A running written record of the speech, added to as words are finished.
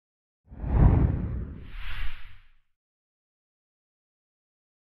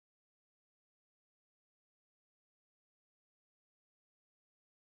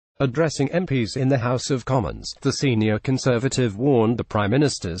Addressing MPs in the House of Commons, the senior Conservative warned the Prime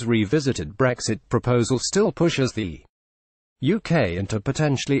Minister's revisited Brexit proposal still pushes the UK into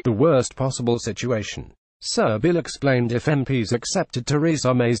potentially the worst possible situation. Sir Bill explained if MPs accepted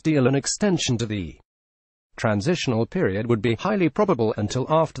Theresa May's deal, an extension to the transitional period would be highly probable until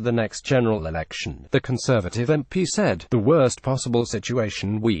after the next general election. The Conservative MP said, "The worst possible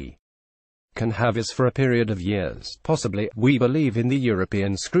situation we can have is for a period of years, possibly. We believe in the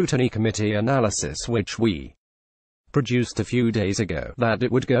European Scrutiny Committee analysis which we produced a few days ago, that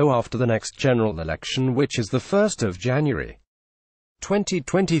it would go after the next general election, which is the 1st of January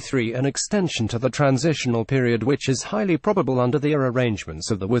 2023, an extension to the transitional period which is highly probable under the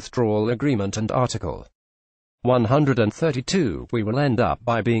arrangements of the withdrawal agreement and Article 132. We will end up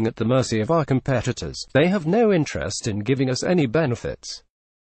by being at the mercy of our competitors. They have no interest in giving us any benefits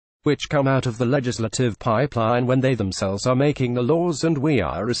which come out of the legislative pipeline when they themselves are making the laws and we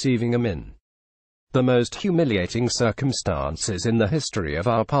are receiving them in the most humiliating circumstances in the history of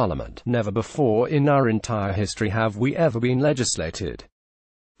our Parliament. Never before in our entire history have we ever been legislated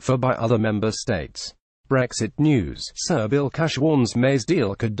for by other member states." Brexit news. Sir Bill Cash warns May's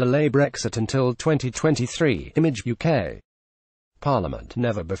deal could delay Brexit until 2023. Image UK. Parliament.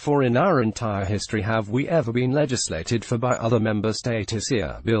 Never before in our entire history have we ever been legislated for by other member states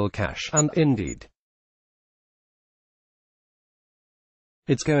here. Bill Cash. And indeed,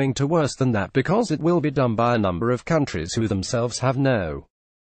 it's going to worse than that, because it will be done by a number of countries who themselves have no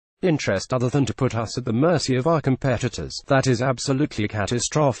interest other than to put us at the mercy of our competitors. That is absolutely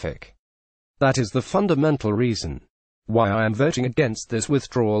catastrophic. That is the fundamental reason why I am voting against this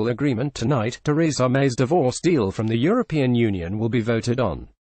withdrawal agreement tonight. Theresa May's divorce deal from the European Union will be voted on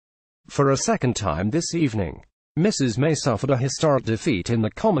for a second time this evening. Mrs. May suffered a historic defeat in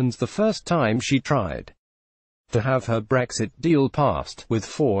the Commons the first time she tried to have her Brexit deal passed, with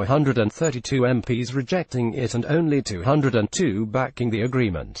 432 MPs rejecting it and only 202 backing the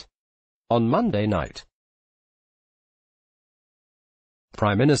agreement. On Monday night,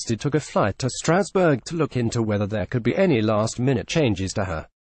 Prime Minister took a flight to Strasbourg to look into whether there could be any last-minute changes to her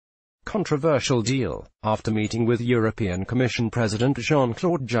controversial deal. After meeting with European Commission President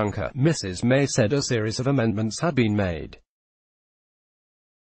Jean-Claude Juncker, Mrs. May said a series of amendments had been made.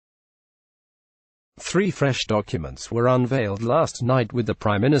 3 fresh documents were unveiled last night, with the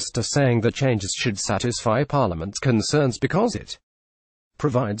Prime Minister saying the changes should satisfy Parliament's concerns because it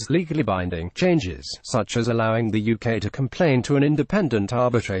provides legally binding changes, such as allowing the UK to complain to an independent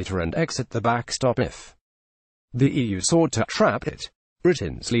arbitrator and exit the backstop if the EU sought to trap it.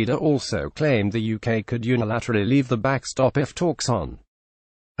 Britain's leader also claimed the UK could unilaterally leave the backstop if talks on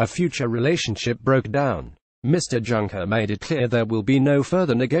a future relationship broke down. Mr. Juncker made it clear there will be no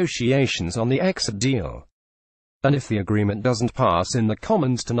further negotiations on the exit deal, and if the agreement doesn't pass in the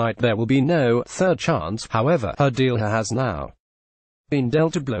Commons tonight, there will be no third chance. However, her deal has now been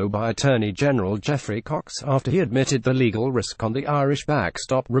dealt a blow by Attorney General Geoffrey Cox after he admitted the legal risk on the Irish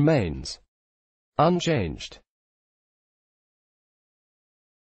backstop remains unchanged.